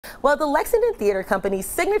Well, the Lexington Theater Company's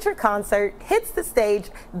signature concert hits the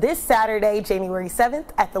stage this Saturday, January 7th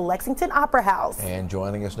at the Lexington Opera House. And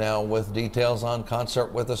joining us now with details on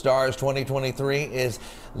Concert with the Stars 2023 is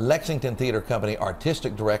Lexington Theater Company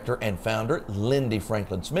Artistic Director and Founder Lyndy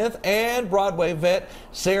Franklin-Smith and Broadway vet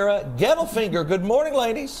Sarah Gettelfinger. Good morning,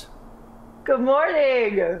 ladies. Good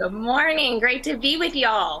morning. Good morning. Great to be with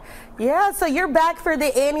y'all. Yeah, so you're back for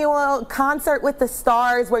the annual Concert with the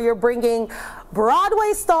Stars where you're bringing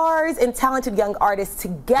Broadway stars and talented young artists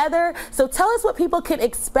together. So tell us what people can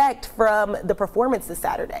expect from the performance this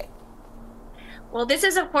Saturday. Well, this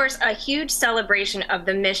is, of course, a huge celebration of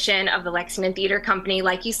the mission of the Lexington Theater Company.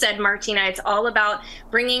 Like you said, Martina, it's all about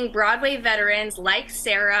bringing Broadway veterans like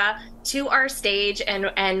Sarah to our stage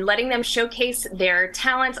and letting them showcase their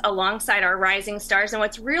talents alongside our rising stars. And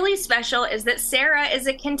what's really special is that Sarah is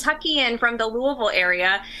a Kentuckian from the Louisville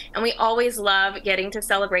area, and we always love getting to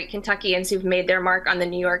celebrate Kentuckians who've made their mark on the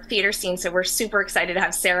New York theater scene. So we're super excited to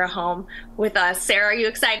have Sarah home with us. Sarah, are you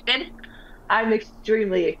excited? I'm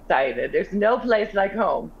extremely excited. There's no place like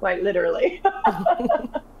home, quite literally.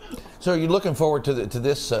 So you're looking forward to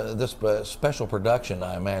this special production,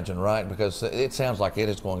 I imagine, right? Because it sounds like it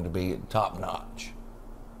is going to be top notch.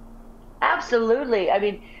 Absolutely. I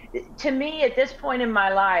mean, to me, at this point in my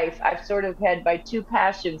life, I've sort of had my two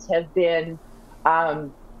passions have been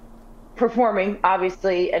performing,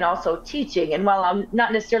 obviously, and also teaching. And while I'm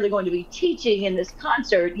not necessarily going to be teaching in this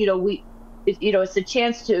concert, it's a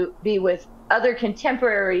chance to be with other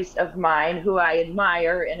contemporaries of mine who I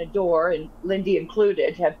admire and adore, and Lyndy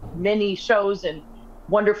included, have many shows and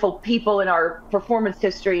wonderful people in our performance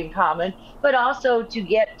history in common, but also to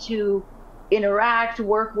get to interact,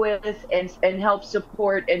 work with, and help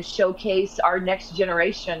support and showcase our next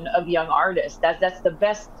generation of young artists. That's the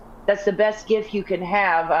best gift you can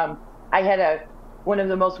have. I had one of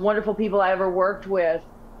the most wonderful people I ever worked with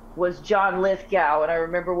was John Lithgow, and I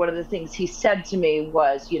remember one of the things he said to me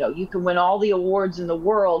was, you can win all the awards in the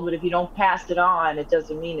world, but if you don't pass it on, it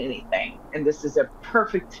doesn't mean anything. And this is a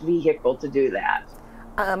perfect vehicle to do that.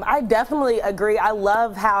 I definitely agree. I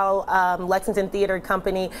love how Lexington Theater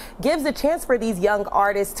Company gives a chance for these young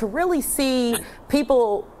artists to really see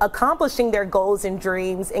people accomplishing their goals and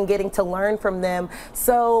dreams and getting to learn from them.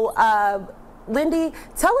 So Lyndy,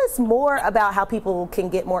 tell us more about how people can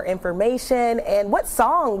get more information and what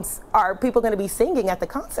songs are people going to be singing at the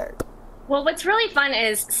concert? Well, what's really fun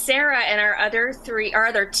is Sarah and our other two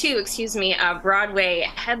Broadway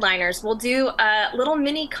headliners will do a little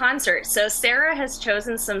mini concert. So Sarah has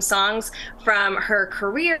chosen some songs from her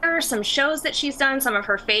career, some shows that she's done, some of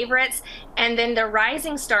her favorites, and then the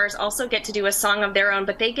rising stars also get to do a song of their own,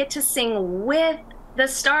 but they get to sing with the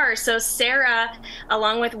stars. So Sarah,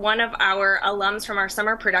 along with one of our alums from our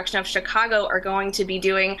summer production of Chicago, are going to be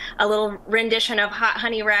doing a little rendition of Hot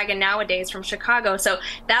Honey Rag and Nowadays from Chicago. So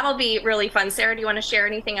that'll be really fun. Sarah, do you want to share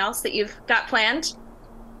anything else that you've got planned?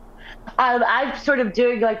 I'm sort of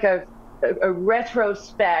doing like a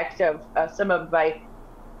retrospect of some of my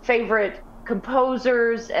favorite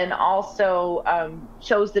composers and also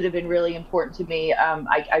shows that have been really important to me.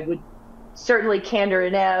 I would certainly Candor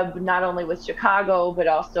and Ebb, not only with Chicago, but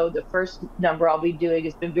also the first number I'll be doing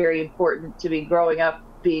has been very important to me growing up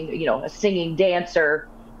being, a singing dancer,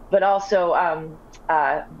 but also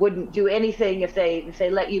wouldn't do anything if they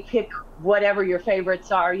let you pick whatever your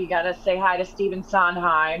favorites are. You got to say hi to Stephen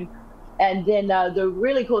Sondheim. And then the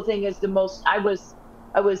really cool thing is I was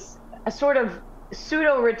a sort of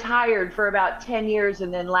pseudo-retired for about 10 years,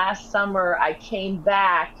 and then last summer I came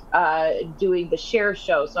back doing the Cher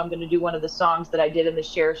show. So I'm going to do one of the songs that I did in the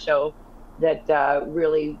Cher show that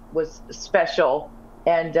really was special.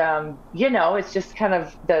 And it's just kind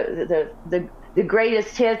of the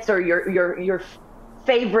greatest hits or your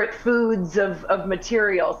favorite foods of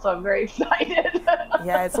material. So I'm very excited.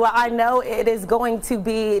 Yes, well, I know it is going to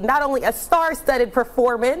be not only a star-studded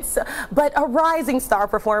performance, but a rising star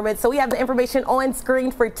performance. So we have the information on screen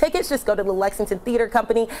for tickets. Just go to the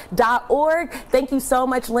LexingtonTheaterCompany.org. Thank you so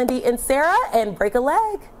much, Lyndy and Sarah, and break a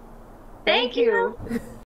leg. Thank you.